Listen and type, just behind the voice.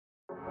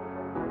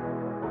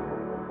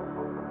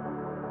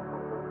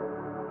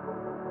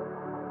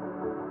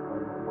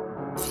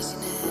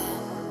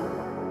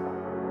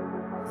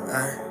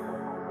Ay.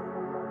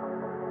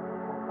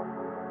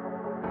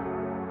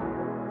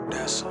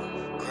 That's a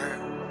grip.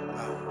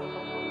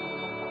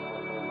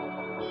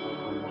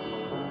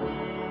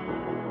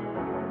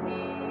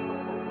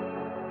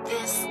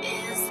 This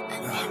is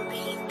an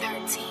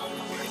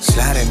MP13.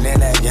 Sliding in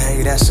that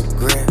gang, that's a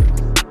grip.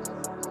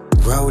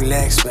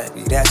 Rolex,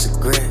 baby, that's a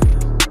grip.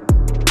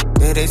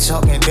 Yeah, they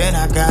talking, then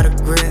I got a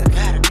grip.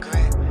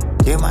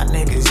 Yeah, my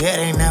niggas, yeah,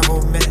 they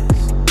never miss.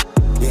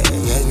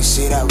 Yeah, you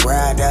see that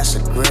ride, that's a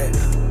grip.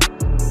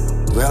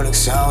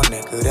 Rolex on,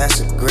 nigga, that's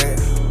a grip.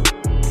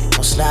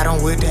 I'm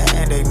sliding with that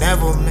and they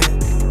never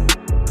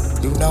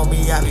miss. You know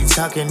me, I be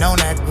tucking on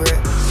that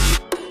grip.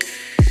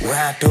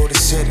 Ride through the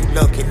city,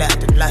 looking at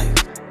the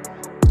light.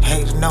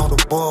 Hating on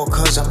the ball,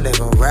 cause I'm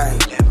living right.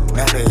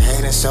 Now they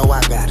hating, so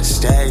I gotta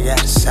stay at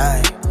the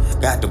side.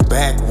 Got the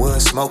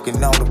backwoods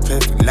smoking on the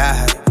piffy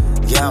light.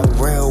 Yeah, I'm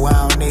real,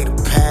 I don't need a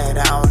pad,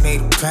 I don't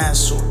need a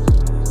pencil.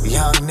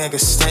 Young nigga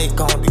steak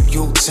on the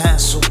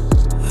utensil.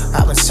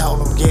 I been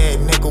told them, yeah,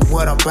 nigga,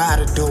 what I'm about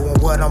to do and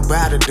what I'm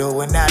about to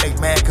do. And now they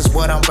mad cause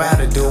what I'm about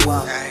to do,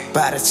 I'm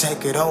about to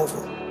take it over.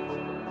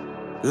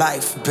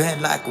 Life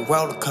been like a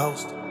roller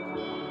coaster.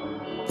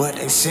 But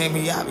they see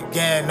me, I be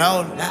getting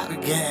older, I be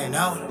getting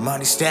older.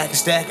 Money stacking,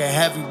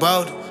 heavy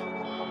boulder.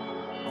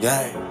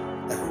 Yeah.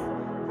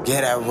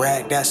 Get that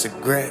rack, that's a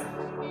grip.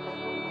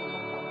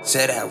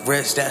 Say that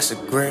wrist, that's a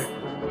grip.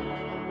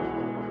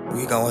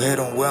 We gon' hit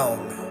them well,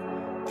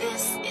 man.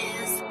 This is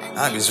an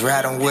I just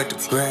riding with the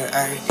grip,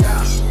 ayy.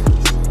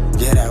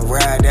 Get that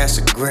ride, that's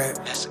a grip.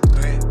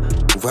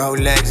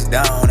 Rolex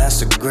down,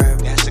 that's a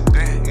grip.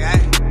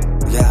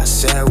 Yeah, I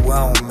said,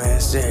 well, man,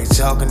 they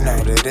talking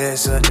all of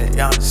this, or they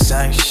on the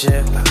same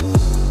shit.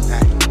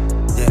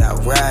 Yeah, that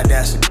ride,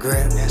 that's a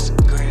grip.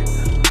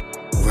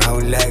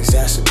 Rolex,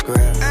 that's a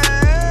grip.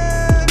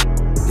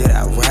 Yeah,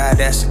 that ride,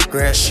 that's a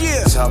grip.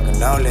 Yeah.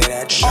 Talking all of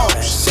that, they on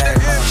that same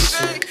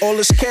shit. All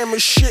this camera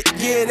shit,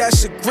 yeah,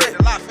 that's a grip.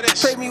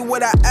 Pay me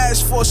what I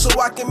asked for so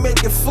I can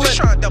make it flip.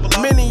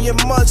 Many a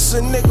months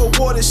a nigga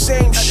wore the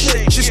same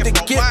shit just to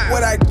get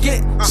what I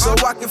get, so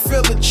I can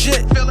feel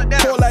legit.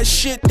 Call that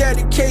shit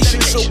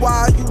dedication, so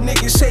why you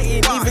niggas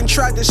hating? Even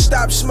tried to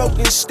stop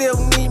smoking, still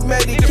need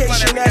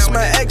medication. That's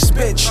my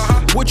ex-bitch.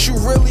 What you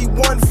really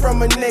want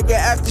from a nigga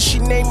after she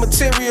named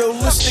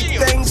materialistic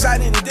things? I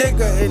didn't dig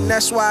her, and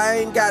that's why I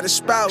ain't got a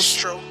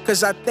spouse.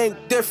 Cause I think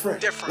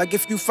different. Like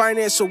if you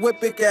finance a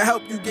whip, it can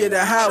help you get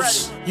a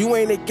house. You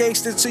ain't a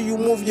gangster till you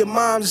move your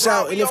moms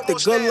out. And if the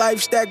good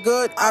life's that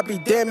good, I'll be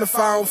damned if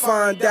I don't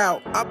find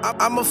out.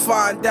 I'ma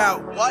find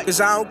out. Cause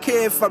I don't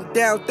care if I'm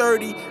down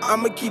 30,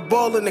 I'ma keep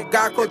ballin' the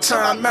Gakko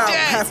timeout.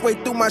 Halfway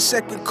through my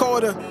second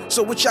quarter,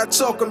 so what y'all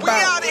talking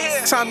about?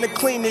 Time to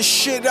clean this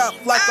shit up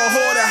like a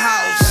hoarder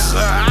house.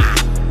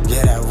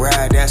 Yeah, that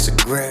ride, that's a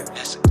grip.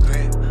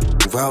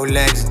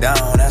 Rolex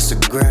down, that's a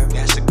grip.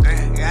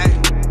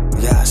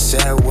 Yeah, I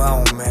said,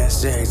 well, man,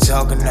 they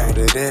talking all of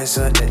this,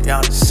 or they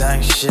on the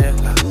same shit.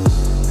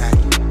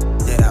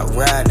 Yeah, that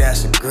ride,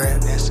 that's a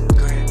grip.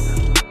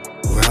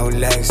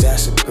 Rolex,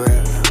 that's a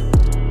grip.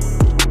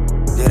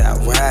 Yeah, that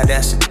ride,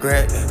 that's a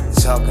grip.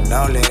 Talking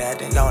all of that,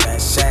 they on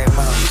that same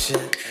old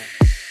shit.